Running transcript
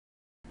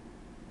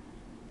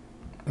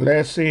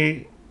Let's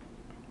see.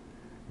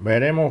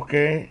 Veremos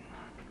qué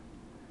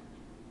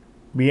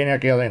viene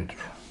aquí adentro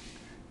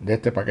de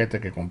este paquete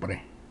que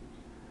compré.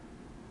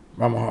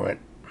 Vamos a ver.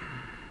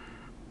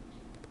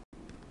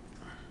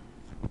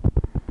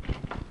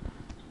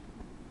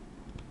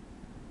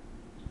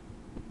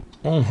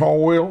 Un Hot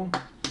Wheel.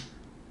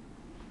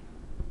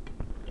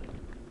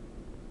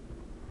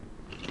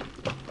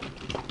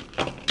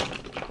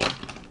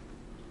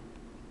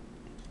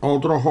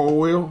 Otro Hot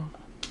Wheel.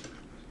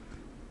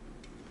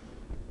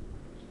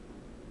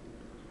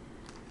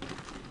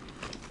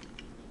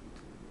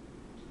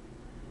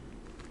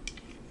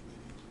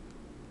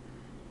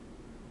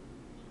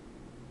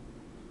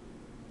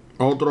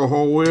 Otro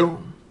Hot Wheel.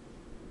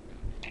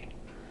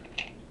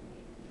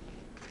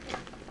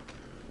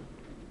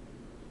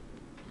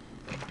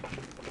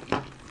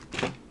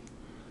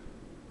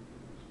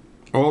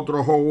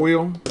 Otro Hot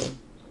Wheel.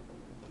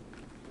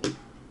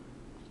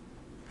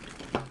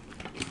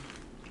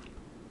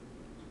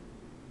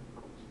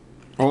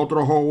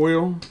 Otro Hot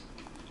Wheel.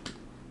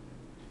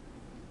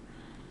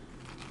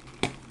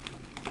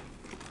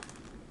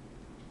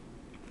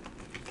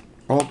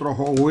 Otro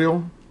Hot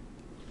Wheel.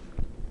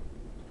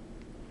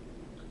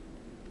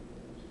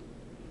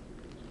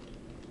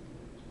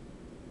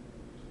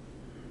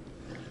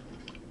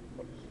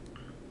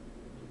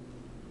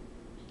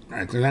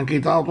 A este le han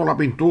quitado toda la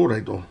pintura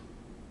y todo.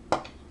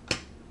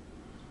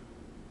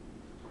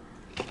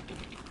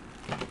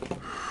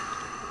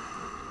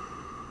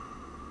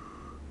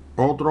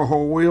 Otro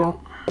Hot Wheel.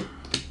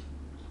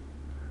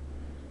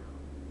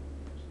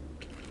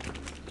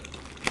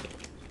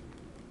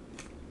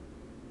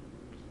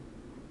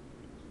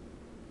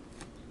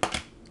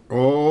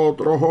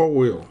 Otro Hot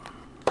Wheel.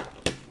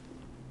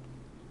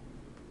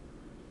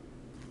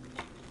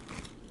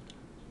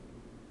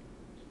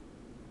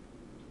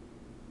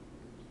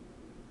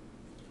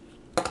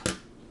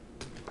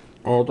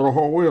 Otro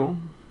Hot Wheel.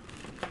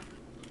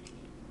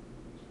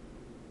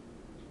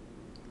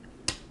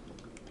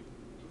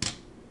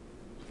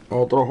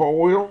 Otro Hot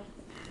Wheel.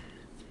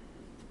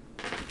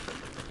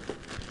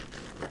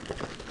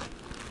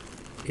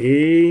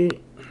 Y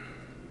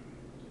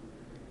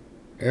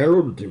el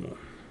último.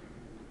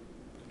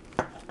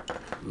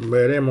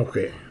 Veremos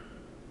qué.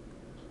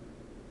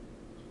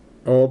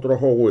 Otro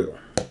Hot Wheel.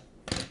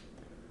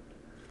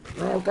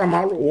 No está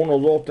malo. 1,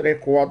 2, 3,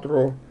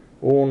 4.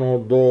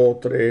 1, 2,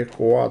 3,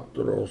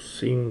 4,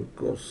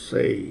 5,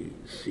 6,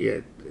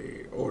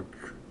 7, 8,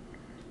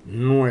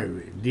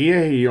 9,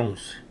 10 y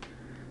 11.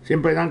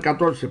 Siempre dan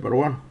 14, pero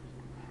bueno.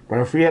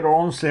 Prefiero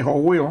 11 Hot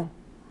Wheels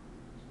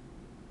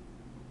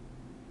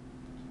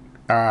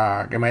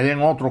a que me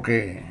den otro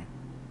que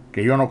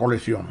yo no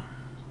colecciono.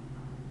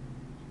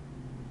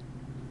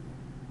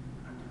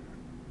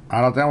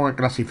 Ahora tengo que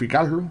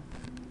clasificarlo.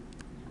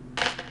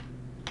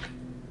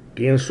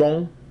 ¿Quién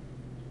son?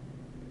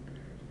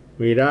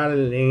 Mirar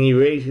en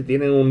eBay si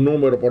tienen un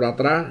número por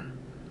atrás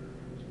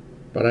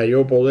para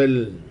yo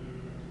poder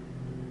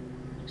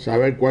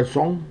saber cuáles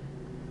son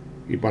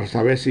y para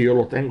saber si yo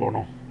los tengo o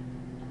no.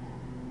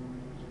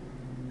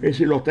 Y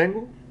si los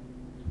tengo,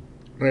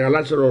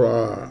 regalárselos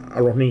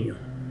a los niños.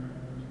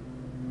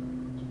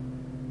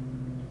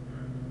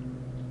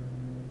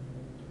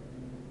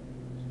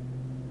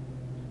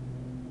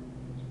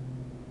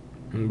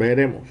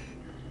 Veremos.